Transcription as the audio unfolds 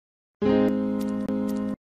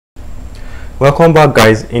Welcome back,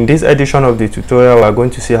 guys. In this edition of the tutorial, we are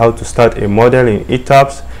going to see how to start a model in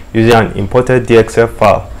Etabs using an imported DXF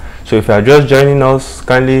file. So if you are just joining us,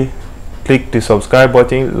 kindly click the subscribe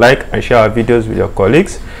button, like and share our videos with your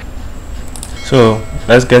colleagues. So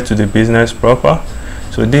let's get to the business proper.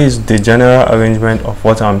 So this is the general arrangement of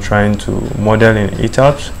what I'm trying to model in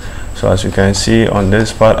Etabs. So as you can see on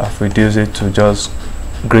this part, I've reduced it to just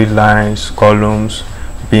grid lines, columns,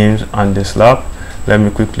 beams and the slab. Let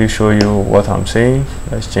me quickly show you what I'm saying.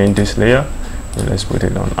 Let's change this layer. Let's put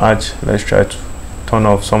it on arch. Let's try to turn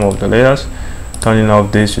off some of the layers. Turning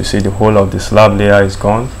off this, you see the whole of the slab layer is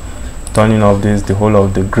gone. Turning off this, the whole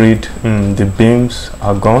of the grid, the beams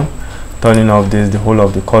are gone. Turning off this, the whole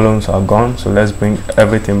of the columns are gone. So let's bring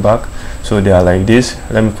everything back so they are like this.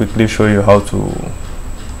 Let me quickly show you how to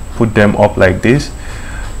put them up like this.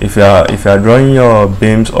 If you are drawing your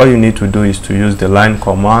beams, all you need to do is to use the line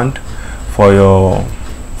command. For your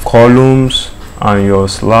columns and your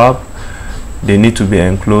slab, they need to be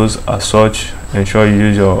enclosed as such. Ensure you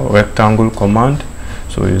use your rectangle command.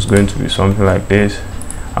 So it's going to be something like this,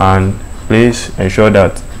 and please ensure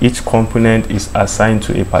that each component is assigned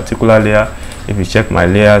to a particular layer. If you check my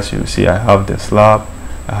layers, you'll see I have the slab,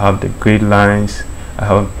 I have the grid lines, I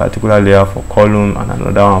have a particular layer for column and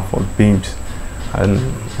another one for beams, and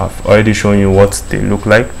I've already shown you what they look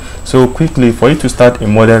like. So quickly, for you to start a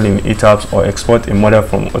model in Etabs or export a model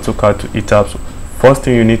from AutoCAD to Etabs, first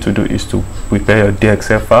thing you need to do is to prepare your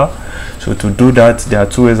DXF file. So to do that, there are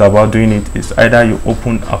two ways about doing it. It's either you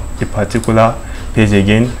open up a particular page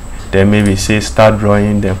again, then maybe say start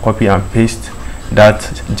drawing, then copy and paste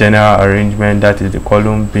that general arrangement, that is the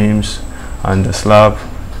column, beams and the slab,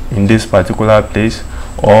 in this particular place,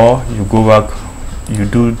 or you go back, you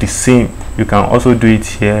do the same. You can also do it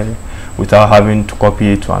here without having to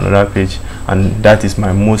copy it to another page, and that is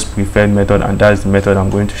my most preferred method, and that is the method I'm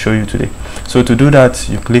going to show you today. So to do that,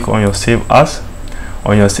 you click on your save as.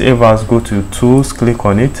 On your save as, go to tools, click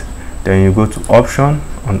on it, then you go to option.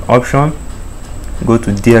 On option, go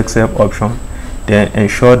to DXF option, then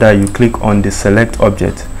ensure that you click on the select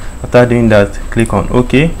object. After doing that, click on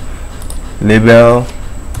OK. Label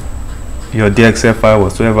your DXF file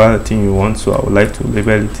whatsoever thing you want. So I would like to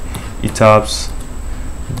label it Etabs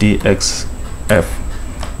DXF.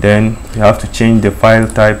 Then you have to change the file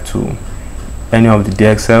type to any of the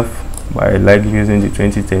DXF, but I like using the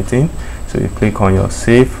 2013. So you click on your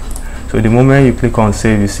save. So the moment you click on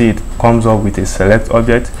save, you see it comes up with a select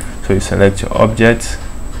object. So you select your object.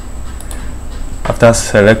 After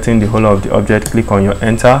selecting the whole of the object, click on your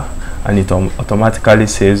enter, and it automatically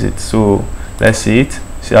saves it. So let's see it.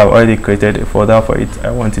 See, I've already created a folder for it.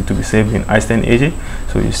 I want it to be saved in EINSTEIN AG.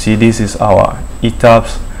 So you see this is our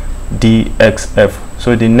Etabs DXF.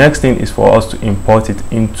 So the next thing is for us to import it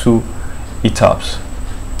into Etabs.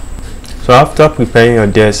 So after preparing your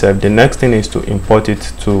DXF, the next thing is to import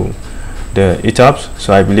it to the Etabs.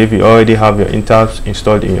 So I believe you already have your Etabs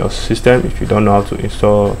installed in your system. If you don't know how to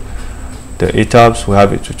install the Etabs, we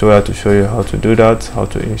have a tutorial to show you how to do that, how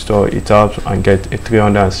to install Etabs and get a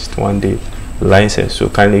 361-day license. So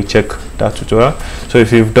kindly check that tutorial. So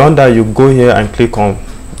if you've done that, you go here and click on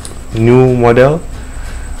new model.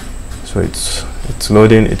 So it's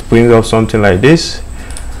loading. It brings up something like this.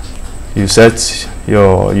 You set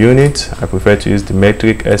your unit. I prefer to use the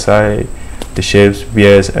metric, SI, the shapes,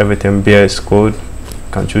 BS, everything BS code.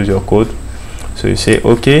 You can choose your code. So you say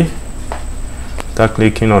OK. Start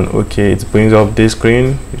clicking on OK. It brings up this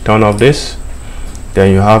screen. You turn off this.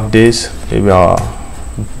 Then you have this. Maybe our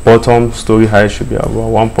bottom story height should be about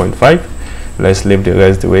 1.5. Let's leave the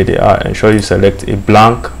rest the way they are. Ensure you select a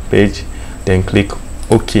blank page, then click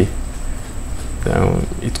OK. Then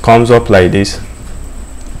it comes up like this.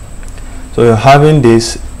 So you're having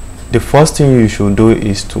this. The first thing you should do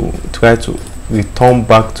is to try to return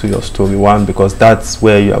back to your story one, because that's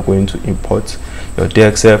where you are going to import your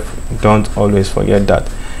DXF. Don't always forget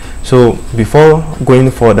that. So before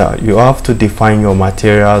going further, you have to define your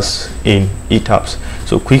materials in Etabs.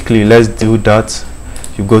 So quickly, let's do that.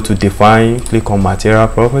 You go to define, click on material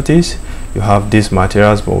properties. You have these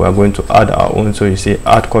materials, but we're going to add our own. So you say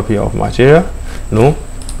add copy of material. No,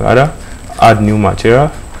 rather add new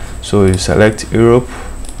material. So you select Europe,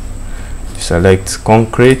 you select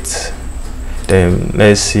concrete, then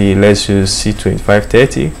let's use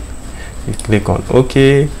C2530. You click on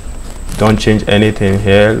OK. Don't change anything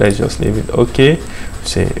here. Let's just leave it OK.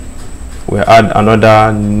 Say we add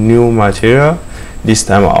another new material, this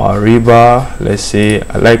time our rebar. Let's say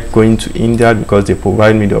I like going to India because they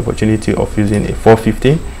provide me the opportunity of using a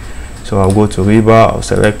 415. So I'll go to rebar, I'll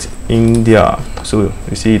select India. So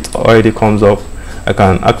you see it already comes up. I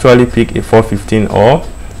can actually pick a 415 or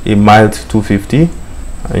a mild 250,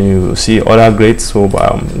 and you see other grades. So but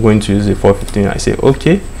I'm going to use a 415. I say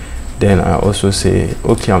okay, then I also say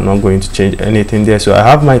okay, I'm not going to change anything there. So I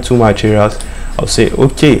have my two materials. I'll say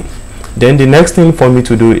okay. Then the next thing for me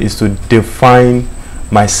to do is to define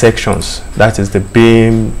my sections, that is the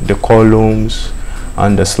beam, the columns,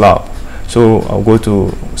 and the slab. So I'll go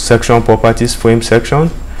to section properties, frame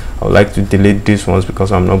section. I would like to delete these ones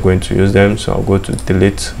because I'm not going to use them. So I'll go to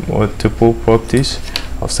delete multiple properties.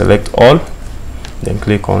 I'll select all, then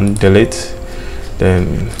click on delete,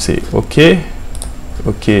 then say okay.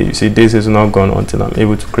 Okay, you see this is not gone until I'm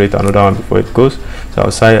able to create another one before it goes. So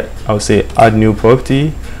I'll say add new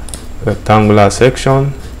property, rectangular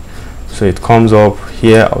section. So it comes up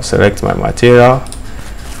here. I'll select my material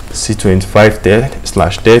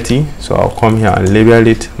C25/30. So I'll come here and label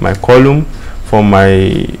it. My column for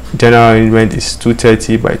my general arrangement is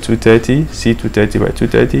 230 by 230, C230 by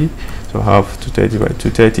 230. So I have 230 by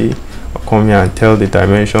 230. I'll come here and tell the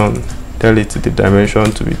dimension, tell it the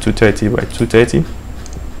dimension to be 230 by 230.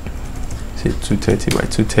 Say 230 by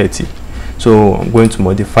 230. So I'm going to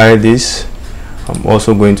modify this. I'm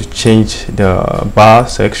also going to change the bar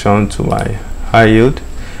section to my high yield,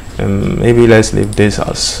 and maybe let's leave this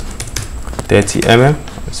as 30 mm.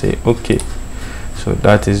 I'll say okay. So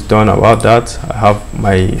that is done about that. I have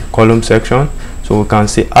my column section, so we can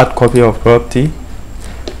say add copy of property.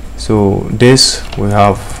 So this, we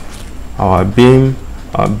have our beam.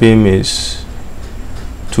 Our beam is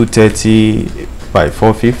 230 by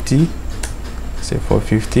 450. Say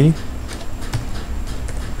 450.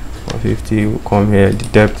 450 will come here. The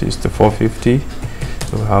depth is the 450.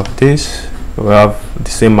 So we have this. We have the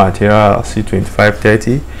same material as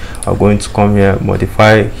C25/30. I'm going to come here,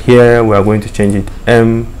 modify here. We are going to change it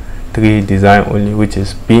M3 design only, which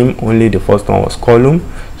is beam only. The first one was column,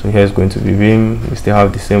 so here is going to be beam. We still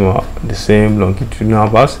have the same longitudinal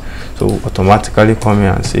bars, so automatically come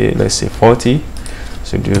here and say, let's say 40.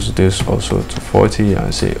 So reduce this also to 40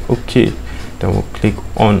 and say okay. Then we'll click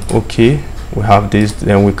on OK. We have this.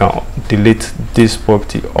 Then we can delete this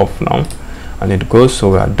property off now, and it goes.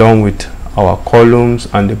 So we are done with our columns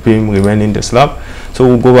and the beam remaining the slab. So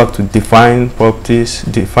we'll go back to define properties,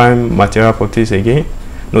 define material properties again,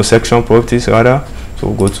 no, section properties rather. So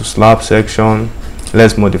we'll go to slab section.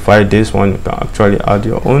 Let's modify this one. You can actually add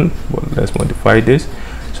your own, but let's modify this.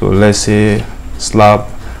 So let's say slab,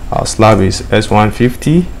 our slab is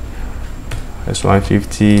S150.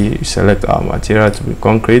 S150, you select our material to be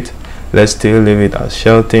concrete. Let's still leave it as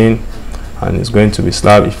shelting, and it's going to be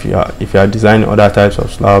slab. If you are designing other types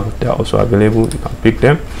of slab, they are also available. You can pick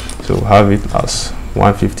them. So we'll have it as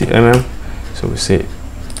 150 mm. So we say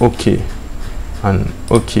okay and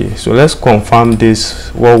okay. So let's confirm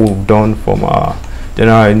this, what we've done from our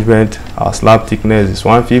general arrangement. Our slab thickness is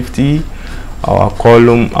 150. Our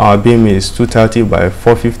column, our beam is 230 by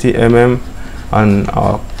 450 mm, and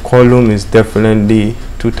our column is definitely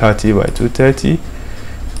 230 by 230.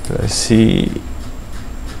 Let's see.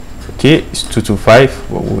 Okay, it's 225,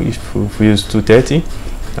 but if we use 230,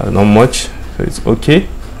 that's not much, so it's okay.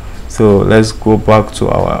 So let's go back to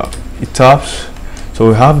our Etabs. So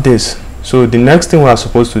we have this. So the next thing we are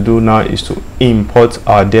supposed to do now is to import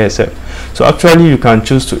our DSF. So actually you can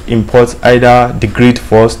choose to import either the grid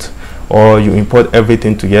first, or you import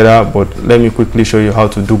everything together, but let me quickly show you how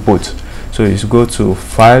to do both. So you go to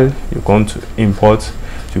file, you come to import,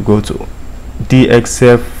 you go to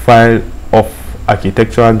DXF file of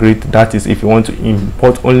architectural grid. That is if you want to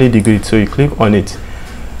import only the grid. So you click on it,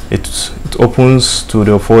 it opens to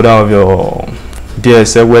the folder of your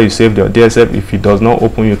DSF where you saved your DSF. If it does not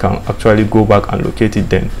open, you can actually go back and locate it,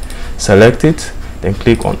 then select it, then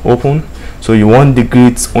click on open. So you want the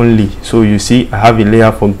grids only. So you see I have a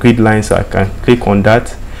layer for grid lines, so I can click on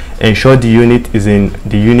that, ensure the unit is in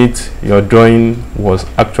the unit your drawing was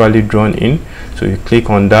actually drawn in. So you click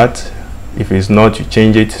on that. If it's not, you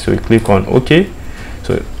change it. So you click on OK.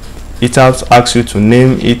 So Etabs asks you to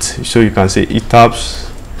name it, so you can say Etabs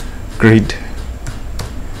grid.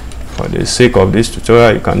 For the sake of this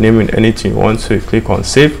tutorial, you can name it anything you want. So you click on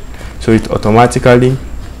save. So it automatically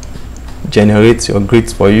generates your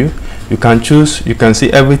grids for you. You can choose, you can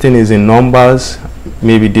see everything is in numbers.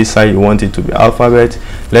 Maybe this side you want it to be alphabet.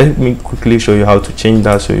 Let me quickly show you how to change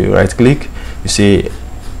that. So you right click, you say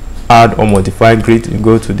add or modify grid, you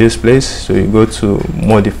go to this place. So you go to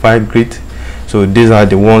modify grid. So these are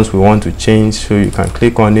the ones we want to change, so you can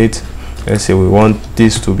click on it. Let's say we want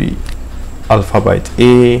this to be alphabet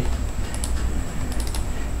A,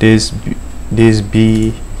 this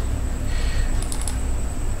B,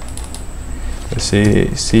 let's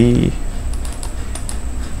say C,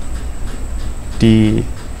 D,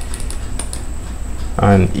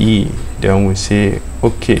 and E, then we say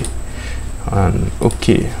OK and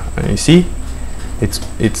OK, and you see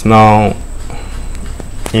it's now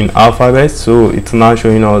in alphabet, so it's now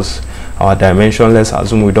showing us our dimension. Let's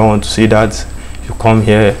assume we don't want to see that. You come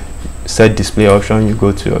here, set display option, you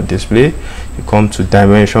go to your display, you come to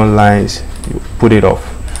dimension lines, you put it off,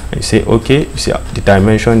 and you say OK. You see the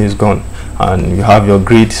dimension is gone, and you have your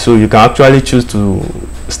grid, so you can actually choose to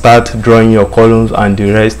start drawing your columns and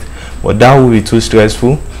the rest, but that will be too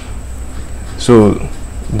stressful. So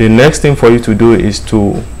the next thing for you to do is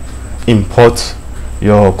to import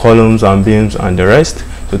your columns and beams and the rest.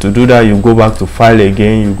 So to do that, you go back to file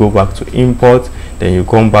again, you go back to import, then you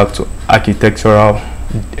come back to architectural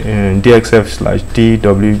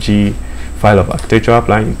DXF/DWG file of architectural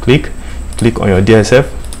plan. You click on your DSF,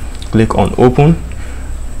 click on open.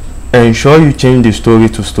 Ensure you change the story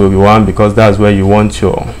to story 1 because that's where you want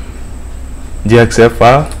your DXF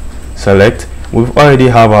file. Select. We already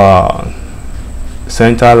have our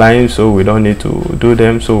center line, so we don't need to do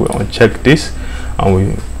them, so we uncheck this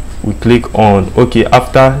and we click on OK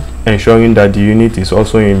after ensuring that the unit is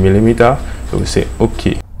also in millimeter. So we say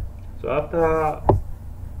OK. So after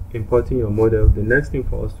importing your model, the next thing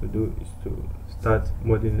for us to do is to start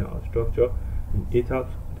modeling our structure in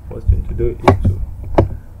Etabs. The first thing to do is to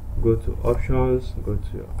go to options, go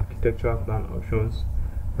to your architectural plan options.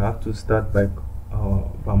 We have to start by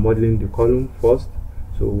modeling the column first.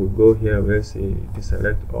 So we'll go here where say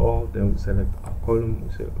deselect all, then we select our column,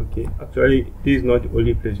 we say OK. Actually, this is not the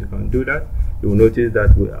only place you can do that. You will notice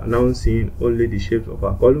that we are now seeing only the shapes of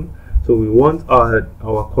our column. So we want our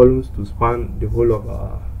columns to span the whole of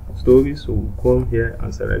our stories, so we'll come here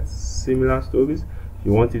and select similar stories. If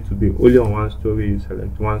you want it to be only on one story, you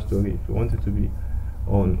select one story. If you want it to be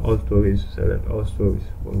on all stories, select all stories.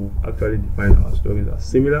 But we'll actually define our stories as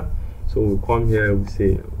similar. So we'll come here, we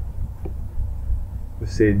see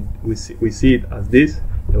it as this.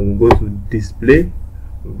 Then we'll go to display,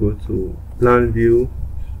 we'll go to plan view,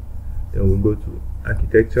 then we'll go to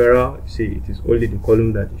architectural. You see it is only the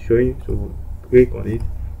column that is showing, so we'll click on it,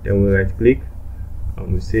 then we'll right click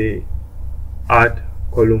and we say add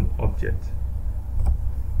column object,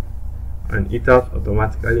 and Etabs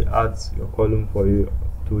automatically adds your column for you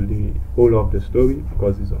to the whole of the story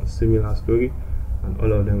because it's on similar story and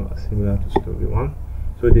all of them are similar to story 1.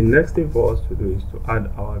 So the next thing for us to do is to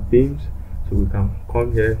add our beams. So we can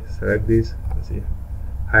come here, select this and say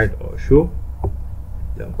hide or show,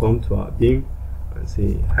 then come to our beam and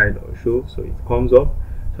say hide or show, so it comes up.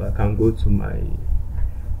 So I can go to my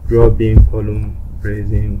draw beam column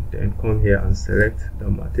bracing, then come here and select the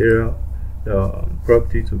material, the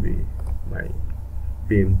property to be my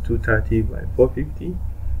beam 230 by 450.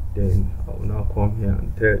 Then I will now come here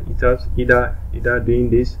and tell Etabs either doing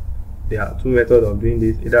this. There are two methods of doing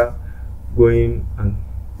this: either going and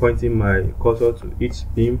pointing my cursor to each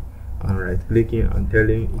beam and right clicking and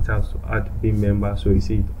telling Etabs to add beam member, so you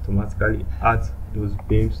see it automatically adds those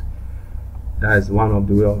beams. That is one of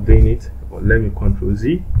the way of doing it. But let me Ctrl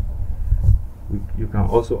Z. You can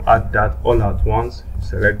also add that all at once.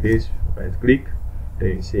 Select this, right click,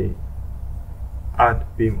 then you say add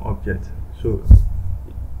beam object. So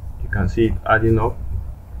you can see it adding up,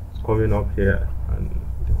 it's coming up here, and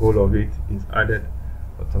the whole of it is added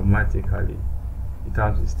automatically.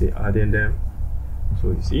 Etabs is still adding them.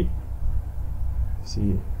 So you see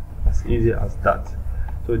as easy as that.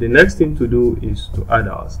 So the next thing to do is to add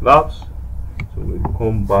our slabs. So we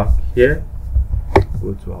come back here,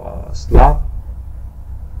 go to our slab,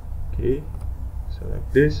 okay,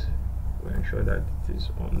 select this, we ensure that it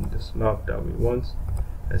is on the slab that we want,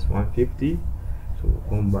 that's 150. So we'll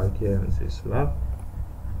come back here and say slab.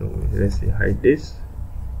 So let's say hide this,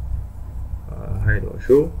 hide or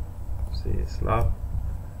show, say slab,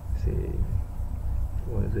 say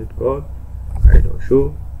what is it called, hide or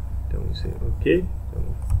show, then we say okay, then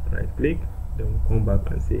we'll right click, then we'll come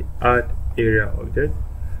back and say add area object.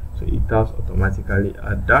 So Etabs automatically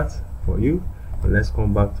add that for you. So let's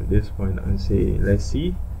come back to this point and say let's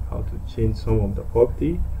see how to change some of the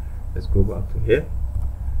property. Let's go back to here.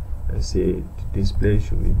 Let's say the display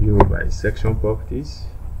should be viewed by section properties.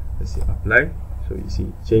 Let's say apply. So you see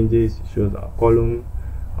it changes, it shows our column,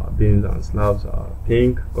 our beams and slabs are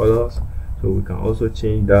pink colors. So we can also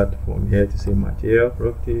change that from here to say material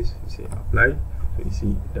properties. You say apply. So you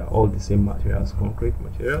see they're all the same materials, concrete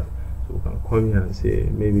materials. So we can come here and say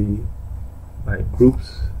maybe by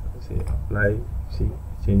groups, say apply. See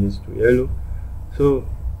it changes to yellow. So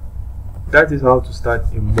that is how to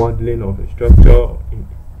start a modeling of a structure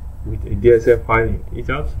with a DSF file in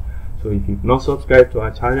Etabs. So if you've not subscribed to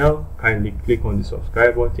our channel, kindly click on the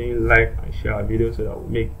subscribe button, like and share our videos so that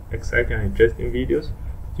we make exciting and interesting videos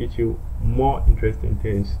to teach you more interesting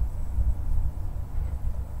things.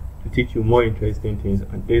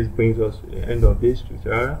 And this brings us to the end of this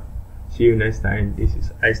tutorial. See you next time. This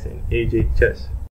is Einstein AJ Chess.